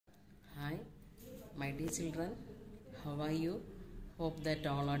My dear children, how are you? Hope that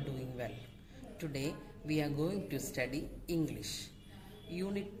all are doing well. Today we are going to study English.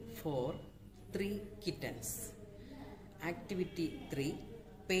 Unit 4, 3 Kittens. Activity 3,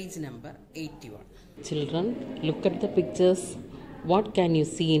 page number 81. Children, look at the pictures. What can you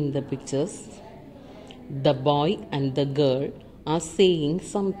see in the pictures? The boy and the girl are saying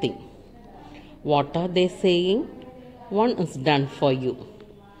something. What are they saying? One is done for you.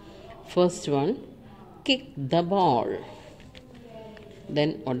 First one, kick the ball.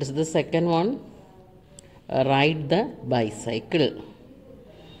 Then what is the second one? Ride the bicycle.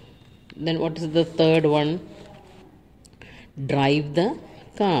 Then what is the third one? Drive the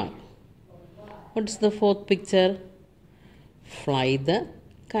car. What is the fourth picture? Fly the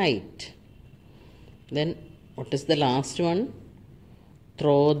kite. Then what is the last one?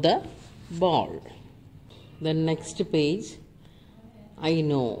 Throw the ball. The next page, I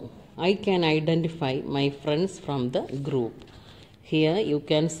know. I can identify my friends from the group. Here you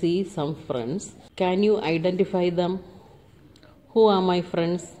can see some friends. Can you identify them? Who are my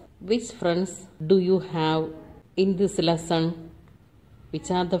friends? Which friends do you have in this lesson?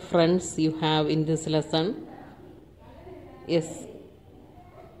 Which are the friends you have in this lesson? Yes.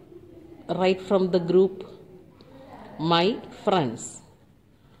 Right from the group. My friends.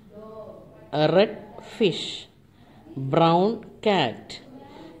 A red fish. Brown cat.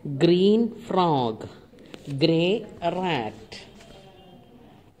 Green frog, grey rat.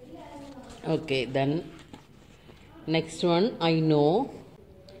 Okay, then next one, I know.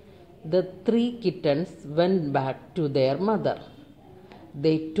 The 3 kittens went back to their mother.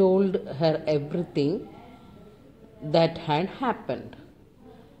 They told her everything that had happened.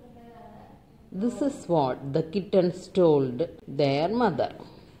 This is what the kittens told their mother.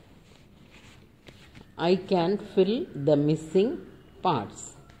 I can fill the missing parts.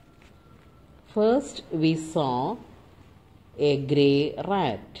 First, we saw a grey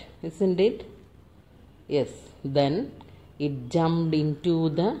rat, isn't it? Yes. Then it jumped into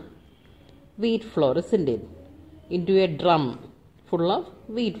the wheat flour, isn't it? Into a drum full of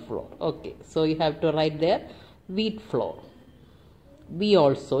wheat flour. Okay. So you have to write there wheat flour. We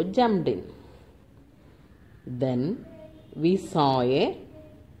also jumped in. Then we saw a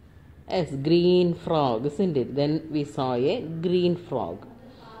green frog, isn't it? Then we saw a green frog.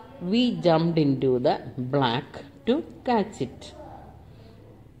 We jumped into the black to catch it.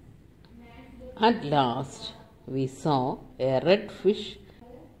 At last, we saw a red fish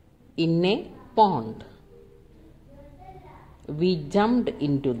in a pond. We jumped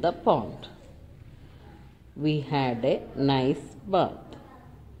into the pond. We had a nice bath.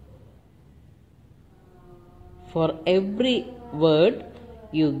 For every word,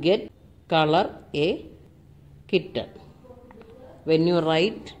 you get color a kitten. When you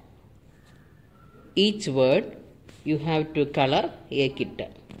write each word, you have to color a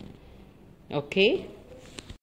kitten. Okay?